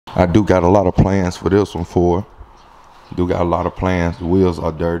I do got a lot of plans for this one for. Do got a lot of plans. The wheels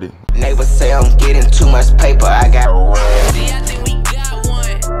are dirty. Neighbors say I'm getting too much paper. I got. See, I think we got one.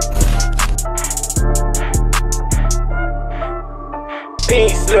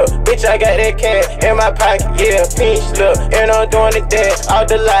 Pink slip, bitch, I got that cash in my pocket, yeah, pink slip. And I'm doing the dance out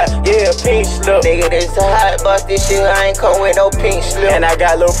the lot, yeah, pink slip. Nigga, this a hot bus, this shit, I ain't come with no pink slip. And I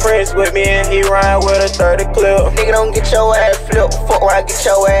got little friends with me and he ride with a 30 clip. Nigga, don't get your ass flipped, fuck around, get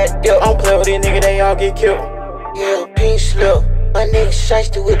your ass dipped. I'm play with these niggas, they all get killed. Yeah, pink slip. My nigga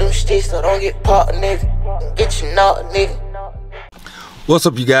shiesty with them sticks, so don't get popped, nigga. Get you knocked, nigga. What's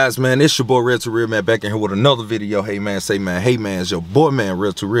up, you guys, man? It's your boy Rell to Rell, man, back in here with another video. Hey man, say man, hey man, it's your boy man,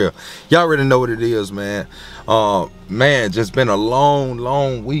 Rell to Rell. Y'all already know what it is, man. Man, just been a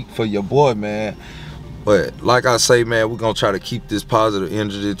long week for your boy, man. But like I say, man, we're gonna try to keep this positive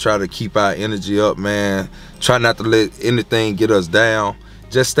energy, try to keep our energy up, man. Try not to let anything get us down.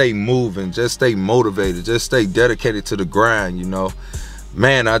 Just stay moving, just stay motivated, just stay dedicated to the grind, you know.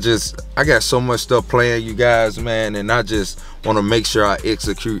 Man, I got so much stuff playing, you guys, man, and I just want to make sure I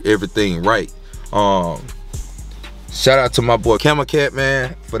execute everything right. Shout out to my boy Camel Cat,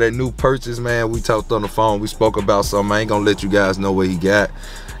 man, for that new purchase, man. We talked on the phone, we spoke about something. I ain't gonna let you guys know what he got.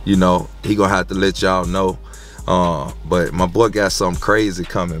 You know, he gonna have to let y'all know. But my boy got something crazy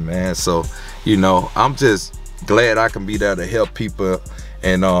coming, man. So, you know, I'm just glad I can be there to help people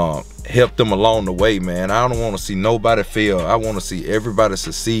and help them along the way, man. I don't want to see nobody fail. I want to see everybody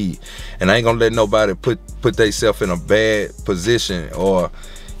succeed, and I ain't gonna let nobody put themselves in a bad position or,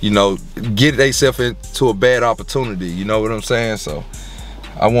 you know, get themselves into a bad opportunity. You know what I'm saying? So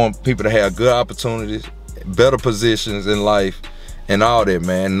I want people to have good opportunities, better positions in life, and all that,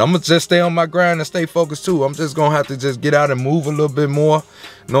 man. And I'm gonna just stay on my grind and stay focused too. I'm just gonna have to just get out and move a little bit more,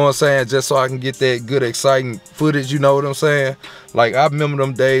 you know what I'm saying, just so I can get that good exciting footage, you know what I'm saying. Like, I remember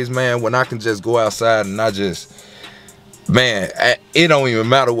them days, man, when I can just go outside and I just, man, it don't even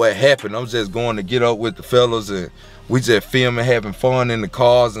matter what happened. I'm just going to get up with the fellas and we just filming, having fun in the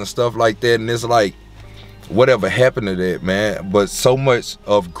cars and stuff like that. And it's like, whatever happened to that, man? But so much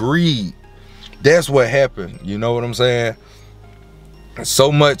of greed, that's what happened, you know what I'm saying.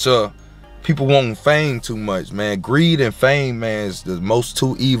 So much people want fame too much, man. Greed and fame, man, is the most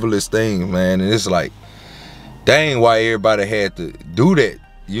two evilest things, man. And it's like, dang, why everybody had to do that,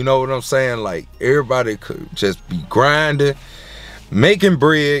 you know what I'm saying? Like, everybody could just be grinding, making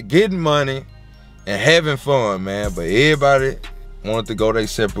bread, getting money, and having fun, man. But everybody wanted to go their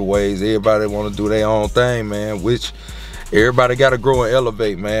separate ways. Everybody want to do their own thing, man, which everybody got to grow and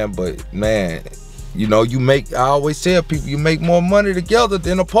elevate, man. But man, you know, I always tell people, you make more money together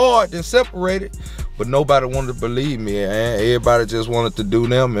than apart, than separated. But nobody wanted to believe me, man. Everybody just wanted to do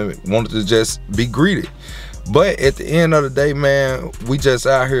them and wanted to just be greedy. But at the end of the day, man, we just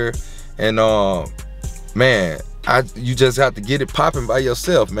out here and man, you just have to get it popping by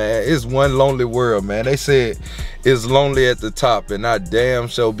yourself, man. It's one lonely world, man. They said it's lonely at the top, and I damn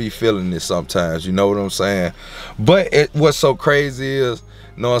sure be feeling it sometimes, you know what I'm saying? But what's so crazy is,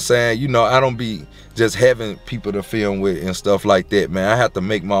 you know what I'm saying, you know, I don't be just having people to film with and stuff like that, man. I have to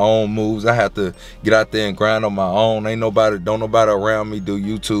make my own moves. I have to get out there and grind on my own. Don't nobody around me do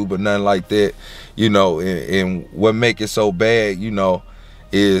YouTube or nothing like that, you know. And what make it so bad, you know,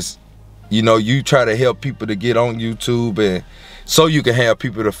 is, you know, you try to help people to get on YouTube and so you can have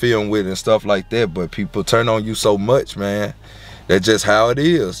people to film with and stuff like that, but people turn on you so much, man. That's just how it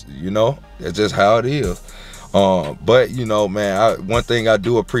is, you know. That's just how it is. But you know, man, one thing I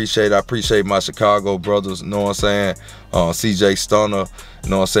do appreciate, I appreciate my Chicago brothers, you know what I'm saying, CJ Stunner, you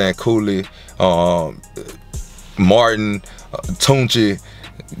know what I'm saying, Cooley, Martin, Tunchi,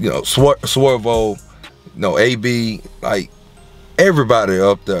 you know, Swervo, you know, AB, like everybody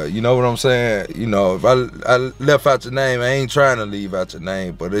up there, you know what I'm saying. You know, if I left out your name, I ain't trying to leave out your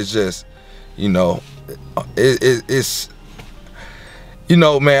name, but it's just, you know, it's, you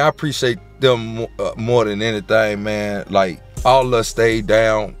know, man, I appreciate them more than anything, man. Like, all of us stayed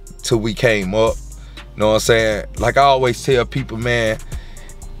down till we came up, you know what I'm saying. Like I always tell people, man,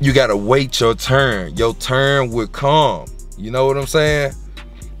 you gotta wait your turn. Your turn will come, you know what I'm saying.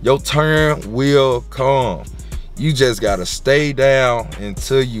 Your turn will come. You just gotta stay down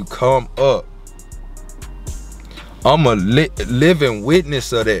until you come up. I'm a living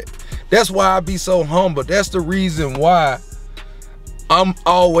witness of that. That's why I be so humble. That's the reason why I'm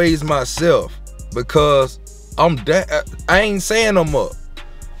always myself, because I'm down. I ain't saying I'm up.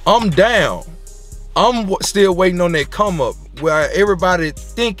 I'm down. I'm still waiting on that come up where everybody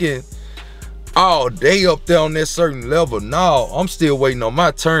thinking, oh, they up there on that certain level. No, I'm still waiting on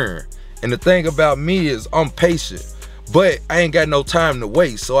my turn. And the thing about me is I'm patient. but I ain't got no time to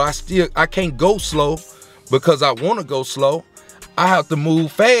waste. So I can't go slow because I want to go slow. I have to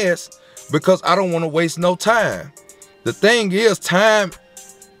move fast because I don't want to waste no time. The thing is, time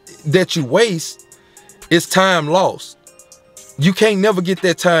that you waste is time lost. You can't never get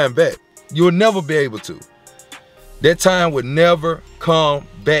that time back. You'll never be able to. That time would never come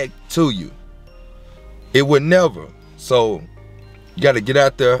back to you. It would never. So you got to get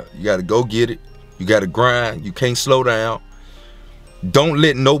out there. You got to go get it. You got to grind. You can't slow down. Don't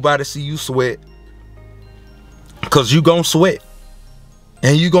let nobody see you sweat, because you gonna sweat,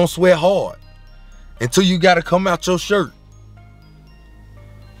 and you gonna sweat hard until you got to come out your shirt.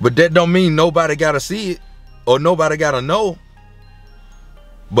 But that don't mean nobody got to see it or nobody got to know.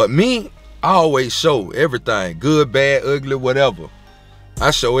 But me, I always show everything, good, bad, ugly, whatever.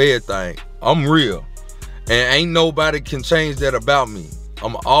 I show everything. I'm real. And ain't nobody can change that about me.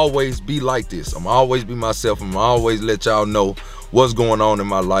 I'm always be like this. I'm always be myself. I'm always let y'all know what's going on in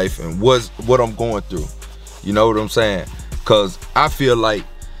my life and what I'm going through. You know what I'm saying? Because I feel like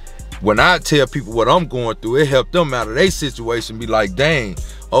when I tell people what I'm going through, it helped them out of their situation. Be like, dang,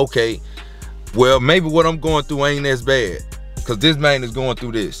 okay, well, maybe what I'm going through ain't as bad, because this man is going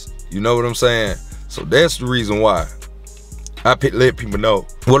through this. You know what I'm saying? So that's the reason why I let people know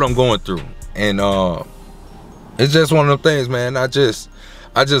what I'm going through. And it's just one of them things, man. I just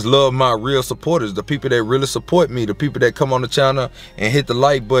love my real supporters, the people that really support me, the people that come on the channel and hit the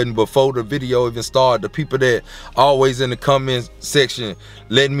like button before the video even started, the people that always in the comment section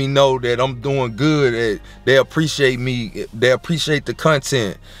letting me know that I'm doing good, that they appreciate me, they appreciate the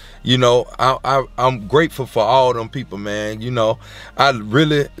content. You know, I'm grateful for all them people, man. You know, I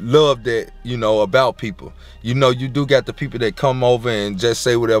really love that, you know, about people. You know, you do got the people that come over and just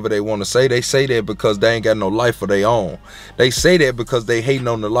say whatever they want to say. They say that because they ain't got no life of their own. They say that because they hating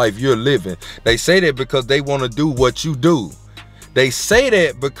on the life you're living. They say that because they want to do what you do. They say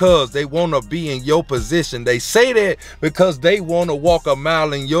that because they want to be in your position. They say that because they want to walk a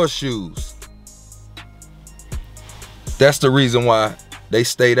mile in your shoes. That's the reason why they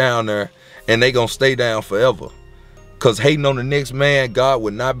stay down there, and they gonna stay down forever. Because hating on the next man, God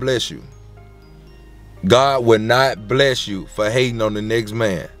would not bless you. God would not bless you for hating on the next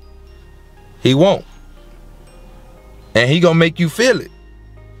man. He won't. And he gonna make you feel it.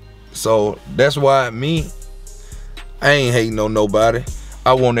 So that's why I ain't hating on nobody.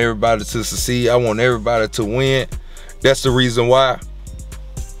 I want everybody to succeed. I want everybody to win. That's the reason why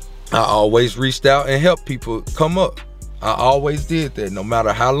I always reached out and helped people come up. I always did that. No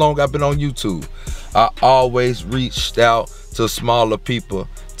matter how long I've been on YouTube, I always reached out to smaller people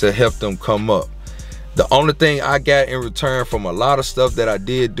to help them come up. The only thing I got in return from a lot of stuff that I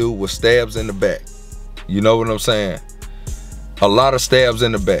did do was stabs in the back. You know what I'm saying? A lot of stabs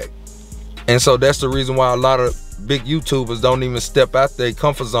in the back. And so that's the reason why a lot of big YouTubers don't even step out their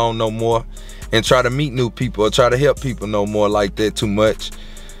comfort zone no more and try to meet new people or try to help people no more like that too much,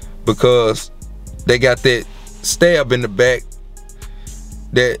 because they got that stab in the back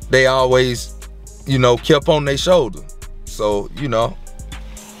that they always, you know, kept on their shoulder. So, you know,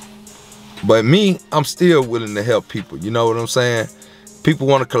 but me, I'm still willing to help people. You know what I'm saying? People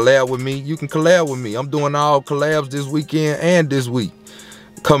want to collab with me, you can collab with me. I'm doing all collabs this weekend and this week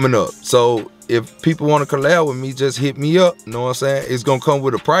coming up. So if people want to collab with me, just hit me up. You know what I'm saying? It's gonna come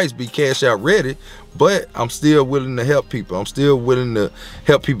with a price, be cash out ready, but I'm still willing to help people. I'm still willing to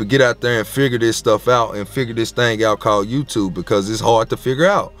help people get out there and figure this stuff out and figure this thing out called YouTube, because it's hard to figure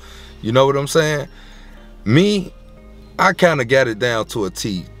out. You know what I'm saying? Me, I kind of got it down to a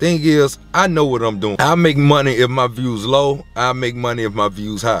T. Thing is, I know what I'm doing. I make money if my views low. I make money if my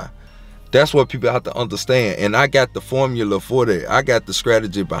views high. That's what people have to understand. And I got the formula for that. I got the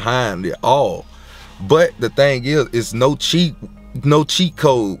strategy behind it all. But the thing is, it's no cheat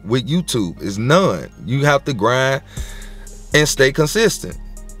code with YouTube. It's none. You have to grind and stay consistent.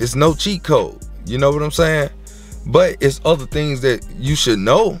 It's no cheat code. You know what I'm saying? But it's other things that you should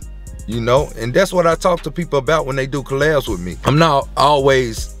know, you know, and that's what I talk to people about when they do collabs with me. I'm not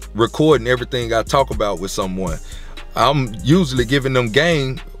always recording everything I talk about with someone. I'm usually giving them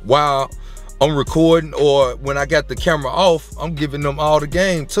game while I'm recording, or when I got the camera off, I'm giving them all the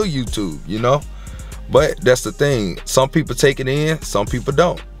game to YouTube, you know. But that's the thing. Some people take it in, some people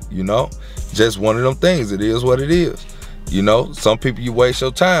don't, you know. Just one of them things. It is what it is. You know, some people you waste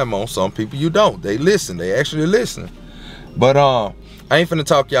your time on, some people you don't. They listen, they actually listen. But I ain't finna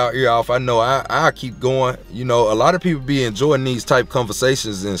talk y'all ear off. I know I keep going. You know, a lot of people be enjoying these type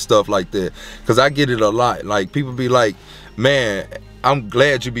conversations and stuff like that, because I get it a lot. Like, people be like, man, I'm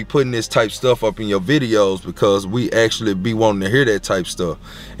glad you be putting this type stuff up in your videos, because we actually be wanting to hear that type stuff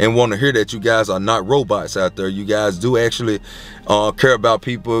and want to hear that you guys are not robots out there. You guys do actually care about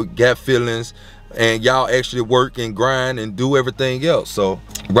people, got feelings, and y'all actually work and grind and do everything else. So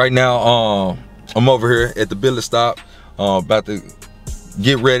right now I'm over here at the billet stop, about to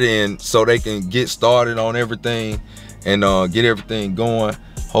get ready, and so they can get started on everything and get everything going.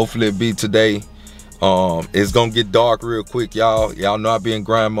 Hopefully it'll be today. It's gonna get dark real quick, y'all. Y'all know I be in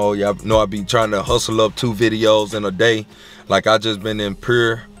grind mode. Y'all know I be trying to hustle up 2 videos in a day. Like, I just been in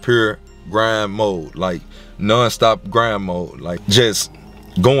pure grind mode, like non-stop grind mode, like just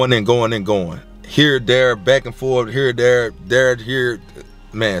going and going and going. Here, there, back and forth, here, there, here.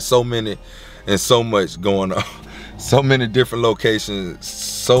 Man, so many and so much going on. So many different locations,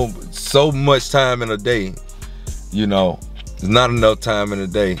 so much time in a day. You know, there's not enough time in a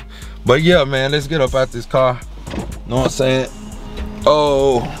day. But yeah, man, let's get up out this car. Know what I'm saying?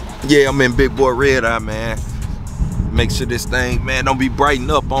 Oh, yeah, I'm in big boy red eye, man. Make sure this thing, man, don't be brighten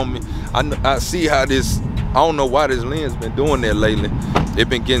up on me. I see how this, I don't know why this lens been doing that lately. It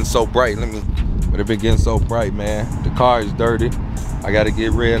been getting so bright, but it been getting so bright, man. The car is dirty. I gotta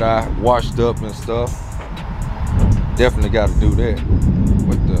get red eye washed up and stuff. Definitely gotta do that.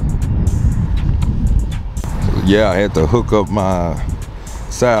 Yeah, I had to hook up my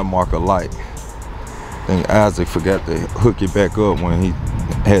side marker light. I think Isaac forgot to hook it back up when he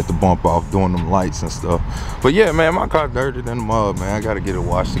had to bump off doing them lights and stuff. But yeah, man, my car dirty than the mud, man. I gotta get it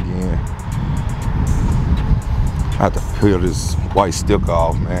washed again. I have to peel this white stick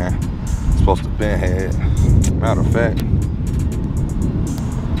off, man. It's supposed to been had. Matter of fact,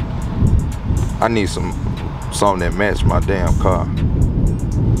 I need something that match my damn car.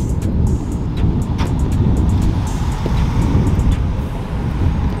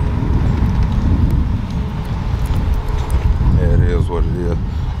 What it is.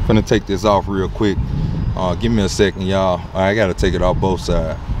 I'm gonna take this off real quick. Give me a second, y'all. I gotta take it off both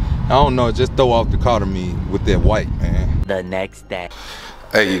sides. I don't know, just throw off the car to me with that white, man. The next day.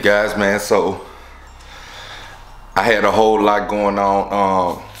 Hey, you guys, man, so I had a whole lot going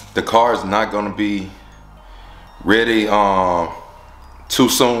on. The car is not gonna be ready too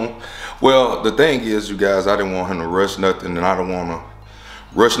soon. Well, the thing is, you guys, I didn't want him to rush nothing, and I don't want to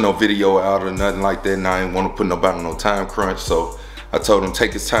rush no video out or nothing like that, and I didn't want to put nobody on no time crunch. So I told him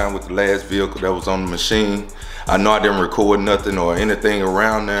take his time with the last vehicle that was on the machine. I know I didn't record nothing or anything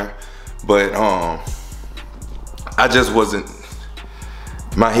around there, but I just wasn't,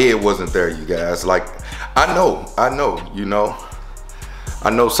 my head wasn't there, you guys. Like, I know, you know, I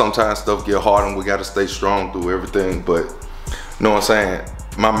know sometimes stuff get hard and we gotta stay strong through everything, but you know what I'm saying?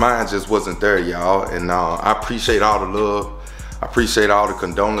 My mind just wasn't there, y'all, and I appreciate all the love. I appreciate all the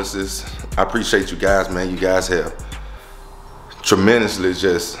condolences. I appreciate you guys, man. You guys have tremendously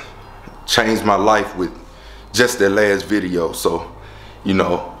just changed my life with just that last video. So, you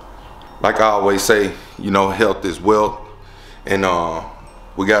know, like I always say, you know, health is wealth, and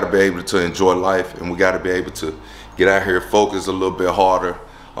we got to be able to enjoy life, and we got to be able to get out here, focus a little bit harder,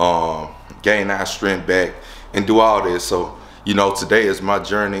 gain our strength back, and do all this. So, you know, today is my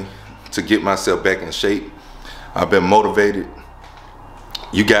journey to get myself back in shape. I've been motivated.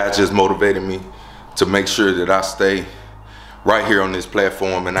 You guys just motivated me to make sure that I stay right here on this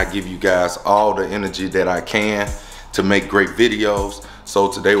platform, and I give you guys all the energy that I can to make great videos.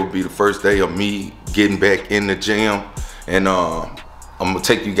 So today will be the first day of me getting back in the gym, and I'm gonna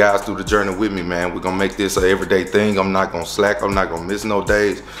take you guys through the journey with me, man. We're gonna make this an everyday thing. I'm not gonna slack. I'm not gonna miss no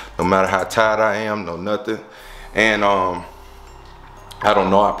days, no matter how tired I am, no nothing. And I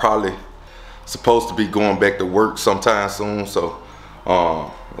don't know, I probably supposed to be going back to work sometime soon. So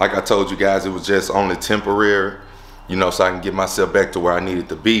like I told you guys, it was just only temporary, you know, so I can get myself back to where I needed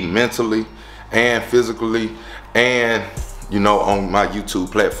to be mentally and physically, and you know, on my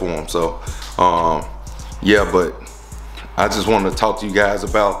YouTube platform. So yeah, but I just want to talk to you guys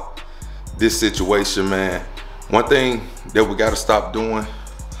about this situation, man. One thing that we got to stop doing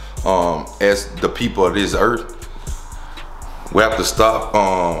as the people of this earth, we have to stop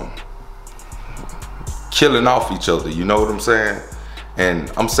killing off each other, you know what I'm saying?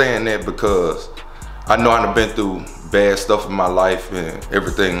 And I'm saying that because I know I've been through bad stuff in my life and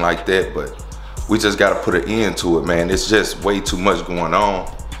everything like that, but we just gotta put an end to it, man. It's just way too much going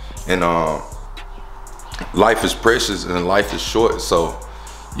on, and life is precious and life is short. So,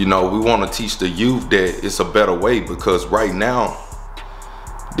 you know, we want to teach the youth that it's a better way, because right now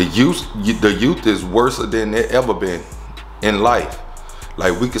the youth is worse than it ever been in life.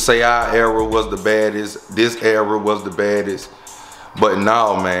 Like, we could say our era was the baddest, this era was the baddest, But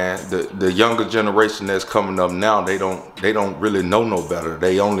now, man, the younger generation that's coming up now, they don't really know no better.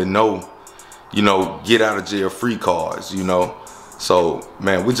 They only know, you know, get out of jail free cards, you know. So,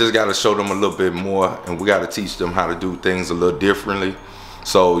 man, we just got to show them a little bit more, and we got to teach them how to do things a little differently.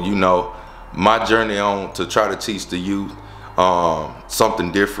 So, you know, my journey on to try to teach the youth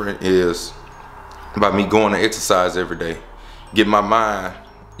something different is by me going to exercise every day, get my mind,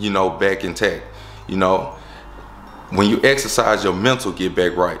 you know, back intact. You know, when you exercise, your mental get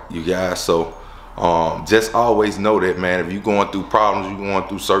back right, you guys. So just always know that, man, if you're going through problems, you're going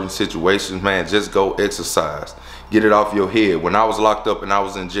through certain situations, man, just go exercise. Get it off your head. When I was locked up and I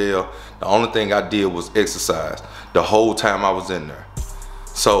was in jail, the only thing I did was exercise the whole time I was in there.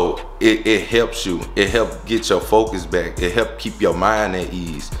 So it helps you. It helps get your focus back. It helps keep your mind at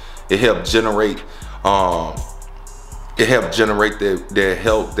ease. It helps generate that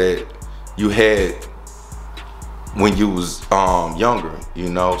help that you had when you was younger, you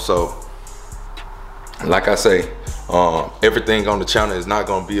know. So like I say, everything on the channel is not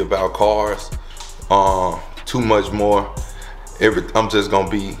gonna be about cars too much more. I'm just gonna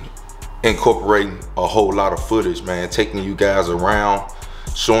be incorporating a whole lot of footage, man, taking you guys around,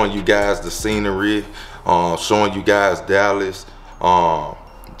 showing you guys the scenery, showing you guys Dallas,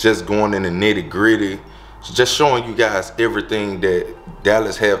 just going in the nitty gritty, just showing you guys everything that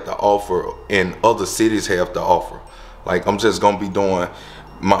Dallas have to offer and other cities have to offer. Like, I'm just gonna be doing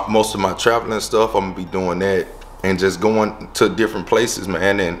most of my traveling stuff. I'm gonna be doing that and just going to different places,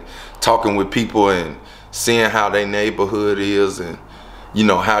 man, and talking with people and seeing how their neighborhood is, and you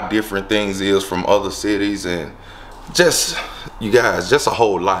know, how different things is from other cities, and just, you guys, just a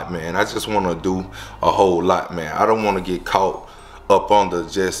whole lot, man. I just want to do a whole lot, man. I don't want to get caught up on the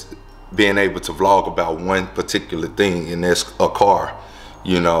just being able to vlog about one particular thing, and that's a car.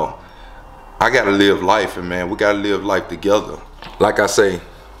 You know, I gotta live life, and man, we gotta live life together. Like I say,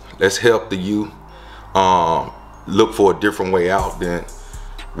 let's help the youth look for a different way out than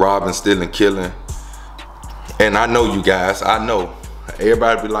robbing, stealing, killing. And I know, you guys, I know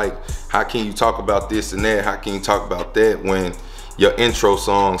everybody be like, how can you talk about this and that? How can you talk about that when your intro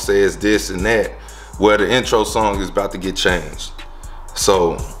song says this and that? Well, the intro song is about to get changed.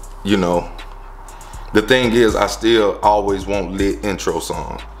 So, you know, the thing is, I still always want lit intro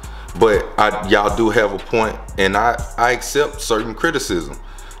song. But y'all do have a point, and I accept certain criticism.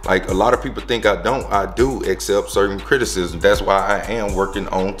 Like, a lot of people think I don't. I do accept certain criticism. That's why I am working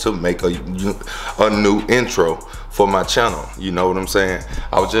on to make a new intro for my channel. You know what I'm saying?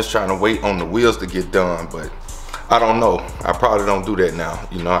 I was just trying to wait on the wheels to get done, but I don't know. I probably don't do that now.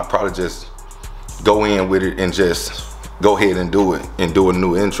 You know, I probably just go in with it and just go ahead and do it and do a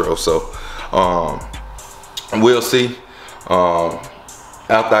new intro. So we'll see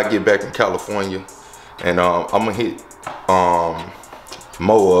after I get back in California, and I'm gonna hit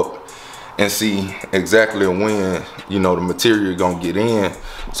Mo up and see exactly when, you know, the material gonna get in,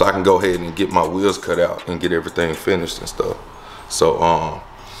 so I can go ahead and get my wheels cut out and get everything finished and stuff. So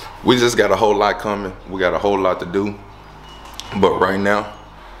we just got a whole lot coming. We got a whole lot to do, but right now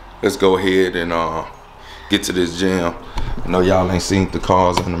let's go ahead and get to this gym. I know y'all ain't seen the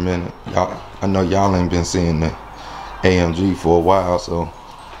cars in a minute. I know y'all ain't been seeing the AMG for a while, so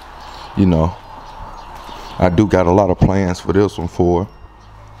you know, I do got a lot of plans for this one.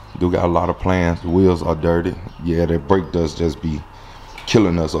 Do got a lot of plans. The wheels are dirty. Yeah, that brake dust just be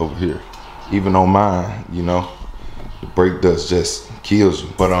killing us over here. Even on mine, you know, the brake dust just kills you.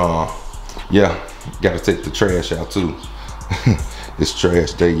 But yeah, gotta take the trash out too. It's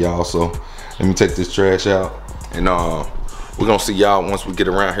trash day, y'all. So let me take this trash out, and we're gonna see y'all once we get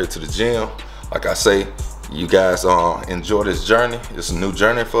around here to the gym. Like I say, you guys enjoy this journey. It's a new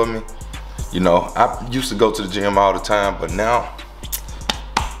journey for me. You know, I used to go to the gym all the time, but now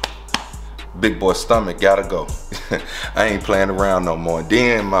big boy stomach gotta go. I ain't playing around no more. And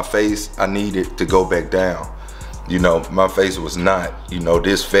then my face, I needed to go back down. You know, my face was not, you know,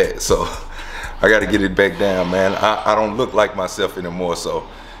 this fat, so I gotta get it back down, man. I don't look like myself anymore. So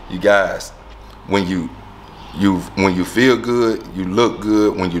you guys, when you feel good, you look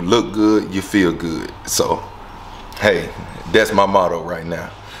good. When you look good, you feel good. So hey, that's my motto right now.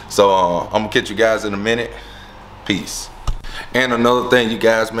 So I'm gonna catch you guys in a minute. Peace. And another thing, you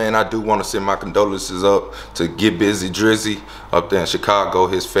guys, man, I do want to send my condolences up to Get Busy Drizzy up there in Chicago,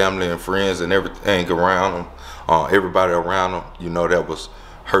 his family and friends and everything around him, everybody around him, you know, that was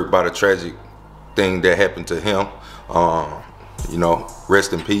hurt by the tragic thing that happened to him. You know,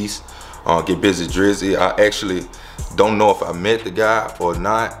 rest in peace. Get Busy Drizzy. I actually don't know if I met the guy or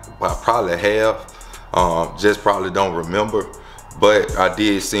not, but I probably have. Just probably don't remember. but I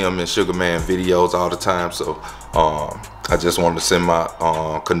did see him in Sugar Man videos all the time, so I just wanted to send my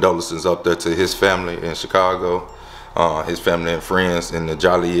condolences up there to his family in Chicago, his family and friends in the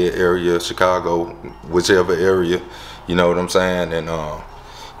Joliet area, Chicago, whichever area, you know what I'm saying? And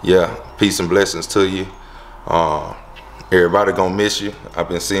yeah, peace and blessings to you. Everybody gonna miss you. I've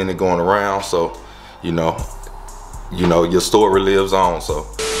been seeing it going around, so you know your story lives on.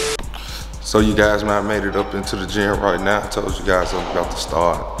 So you guys, man, I made it up into the gym right now. I told you guys I'm about to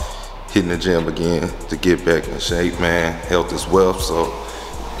start hitting the gym again to get back in shape, man. Health is wealth, so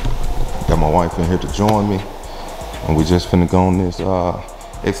got my wife in here to join me, and we just finna go on this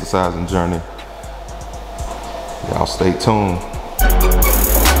exercising journey. Y'all stay tuned.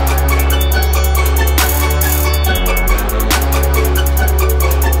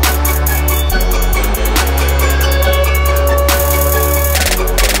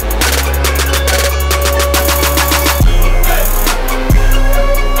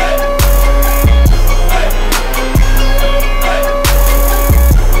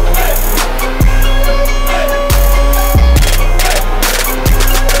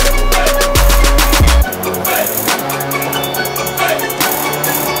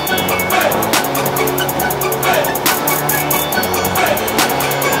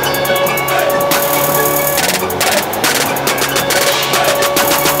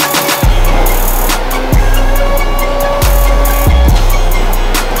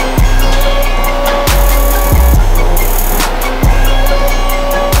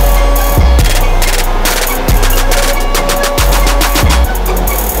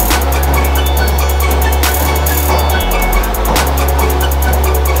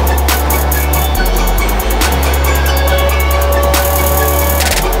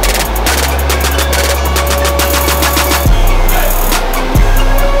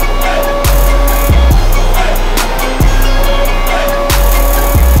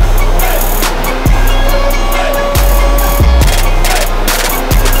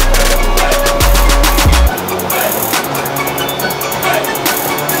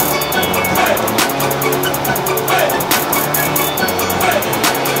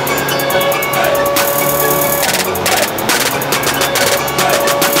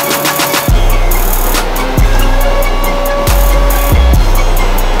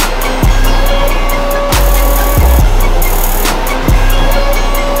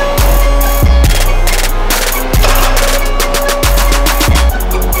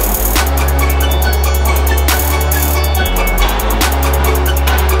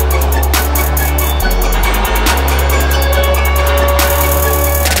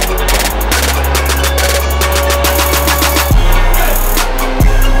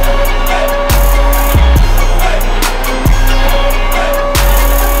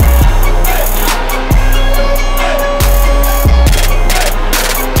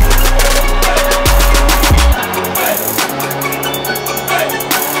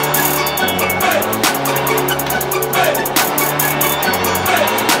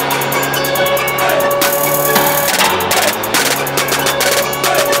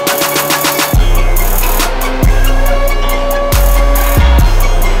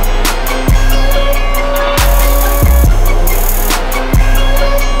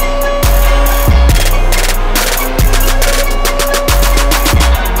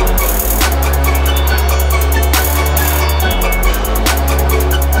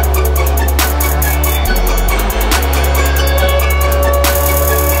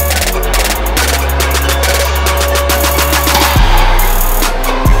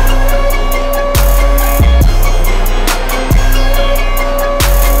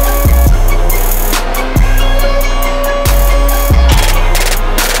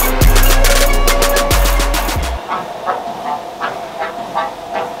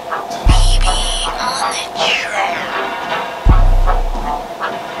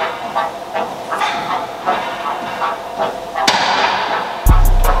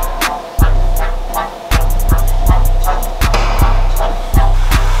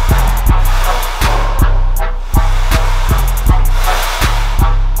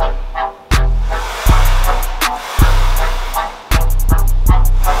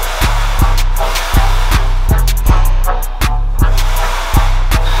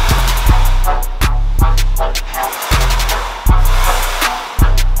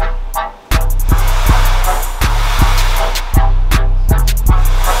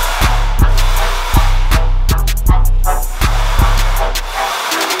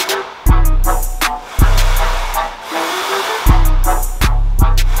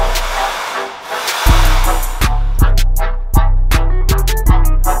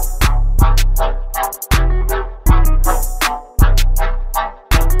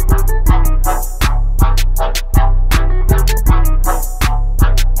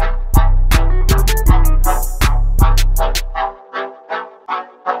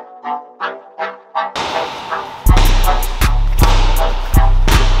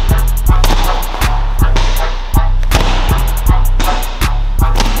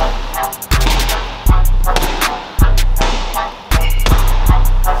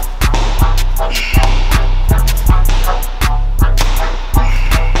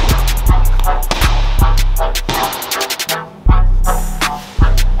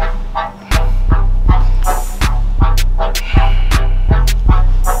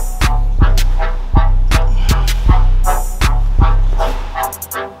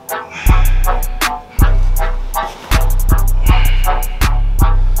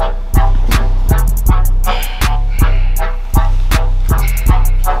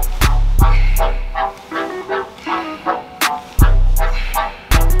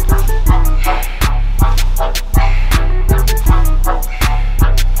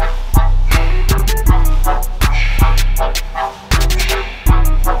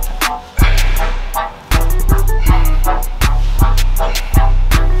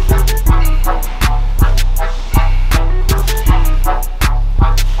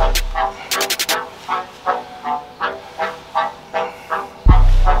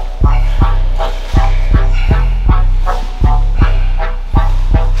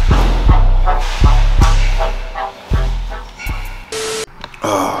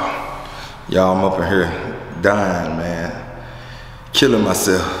 Y'all, I'm up in here dying, man. Killing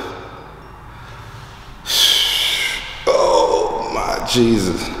myself. Oh my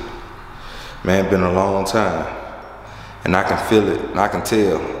Jesus. Man, been a long time. And I can feel it, and I can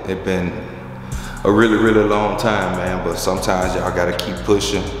tell. It been a really, really long time, man. But sometimes y'all gotta keep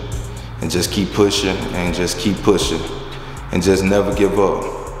pushing, and just keep pushing, and just keep pushing, and just never give up.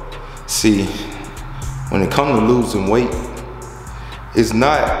 See, when it comes to losing weight, it's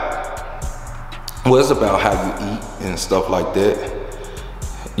not, well, it's about how you eat and stuff like that.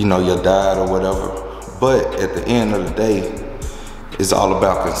 You know, your diet or whatever. But at the end of the day, it's all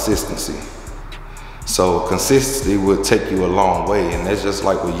about consistency. So consistency will take you a long way, and that's just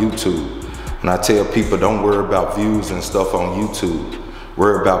like with YouTube. When I tell people don't worry about views and stuff on YouTube,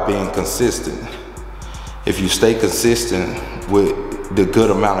 worry about being consistent. If you stay consistent with the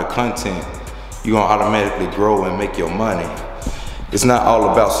good amount of content, you're gonna automatically grow and make your money. It's not all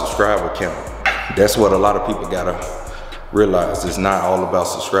about subscriber count. That's what a lot of people gotta realize. It's not all about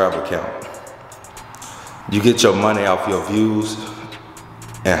subscriber count. You get your money off your views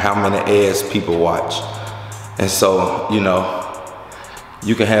and how many ads people watch. And so, you know,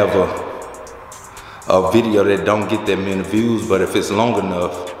 you can have a video that don't get that many views, but if it's long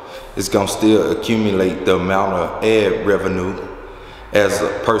enough, it's gonna still accumulate the amount of ad revenue as a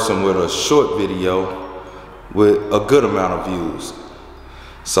person with a short video with a good amount of views.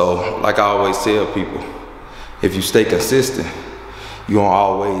 So, like I always tell people, if you stay consistent, you're gonna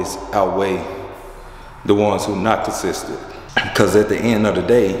always outweigh the ones who not consistent. Because at the end of the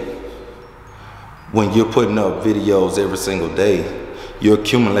day, when you're putting up videos every single day, you're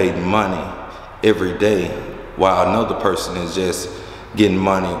accumulating money every day, while another person is just getting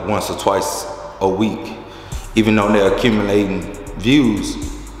money once or twice a week. Even though they're accumulating views,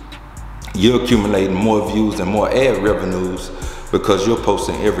 you're accumulating more views and more ad revenues because you're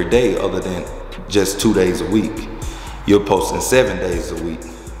posting every day other than just 2 days a week. You're posting 7 days a week.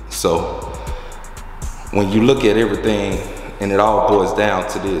 So when you look at everything and it all boils down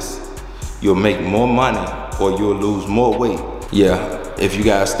to this, you'll make more money or you'll lose more weight. Yeah, if you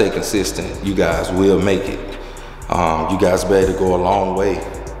guys stay consistent, you guys will make it. You guys better go a long way,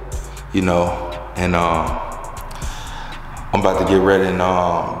 you know. And I'm about to get ready and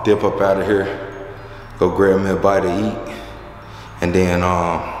dip up out of here, go grab me a bite to eat, and then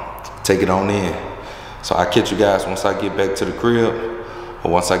take it on in. So I'll catch you guys once I get back to the crib,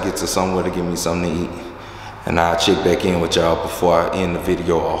 or once I get to somewhere to get me something to eat. And I'll check back in with y'all before I end the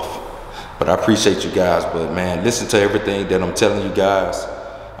video off. But I appreciate you guys. But man, listen to everything that I'm telling you guys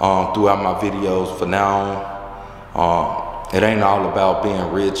throughout my videos from now on. It ain't all about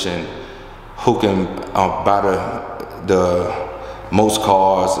being rich and who can buy the most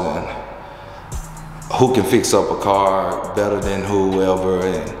cars and who can fix up a car better than whoever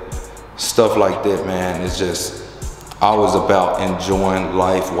and stuff like that, man. It's just always about enjoying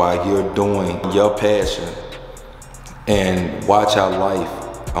life while you're doing your passion, and watch how life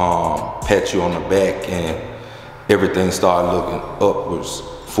pat you on the back and everything start looking upwards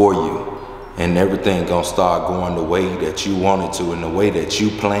for you, and everything gonna start going the way that you want it to and the way that you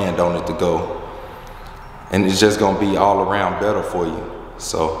planned on it to go, and it's just gonna be all around better for you.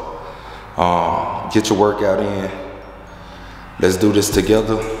 So get your workout in. Let's do this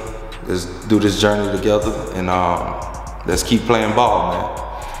together. Let's do this journey together, and let's keep playing ball, man.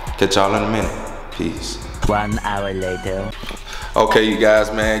 Catch y'all in a minute. Peace. 1 hour later. Okay, you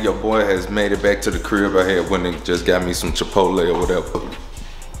guys, man, your boy has made it back to the crib. I had went and just got me some Chipotle or whatever.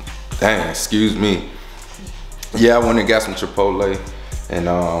 Dang, excuse me. Yeah, I went and got some Chipotle, and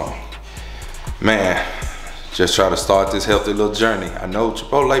man, just try to start this healthy little journey. I know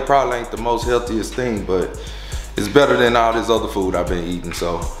Chipotle probably ain't the most healthiest thing, but it's better than all this other food I've been eating.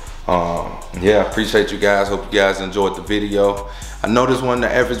 So yeah, appreciate you guys. Hope you guys enjoyed the video. I know this wasn't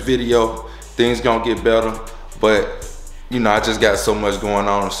the average video. Things gonna get better, but you know, I just got so much going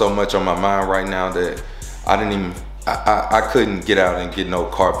on, so much on my mind right now that I couldn't get out and get no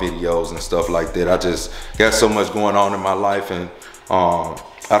car videos and stuff like that. I just got so much going on in my life, and I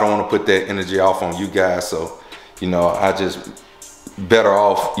don't want to put that energy off on you guys. So, you know, I just better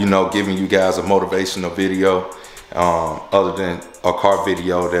off, you know, giving you guys a motivational video other than a car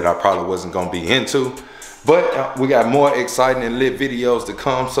video that I probably wasn't gonna be into. But we got more exciting and lit videos to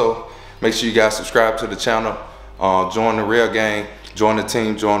come, so make sure you guys subscribe to the channel, join the Rell gang, join the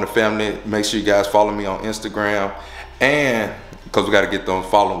team, join the family. Make sure you guys follow me on Instagram, and because we got to get those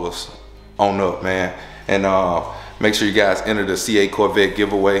followers on up, man. And make sure you guys enter the CA Corvette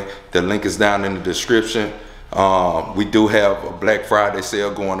giveaway. The link is down in the description. We do have a Black Friday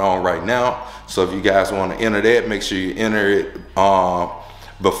sale going on right now, so if you guys want to enter that, make sure you enter it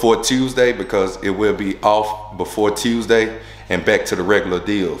before Tuesday, because it will be off before Tuesday and back to the regular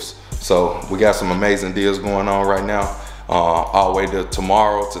deals. So we got some amazing deals going on right now, all the way to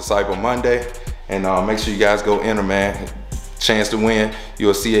tomorrow to Cyber Monday. And make sure you guys go enter, man. Chance to win,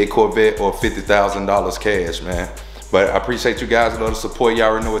 you'll see a Corvette or $50,000 cash, man. But I appreciate you guys, love the support. Y'all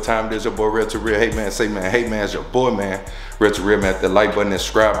already know what time it is. Your boy Rell to Rell. Hey man, say man, hey man, it's your boy man. Rell to Rell, man. That like button, that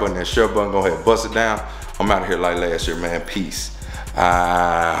subscribe button, that share button, go ahead, bust it down. I'm out of here like last year, man. Peace.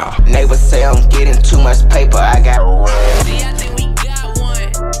 Neighbors say I'm getting too much paper. I got See, I think we got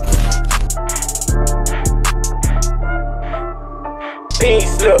one. Pink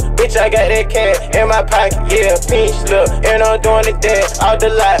slip, bitch, I got that cash in my pocket, yeah, pink slip. And I'm doing the dance out the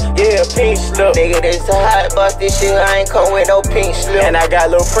lot, yeah, pink slip. nigga, this a hot boss. This shit, I ain't come with no pink slip. And I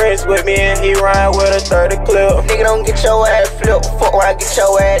got little Prince with me and he ride with a 30 clip. Nigga, don't get your ass flipped. Fuck around, get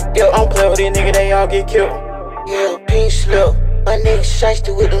your ass dipped. I'm playing with these niggas, they all get killed. Yeah, pink slip. My nigga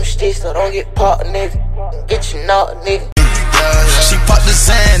shiesty with them sticks, so don't get popped, nigga. Get you knocked, nigga. She popped the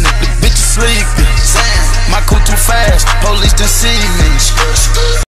sand, the bitch is sleeping. My cool too fast, police done see me.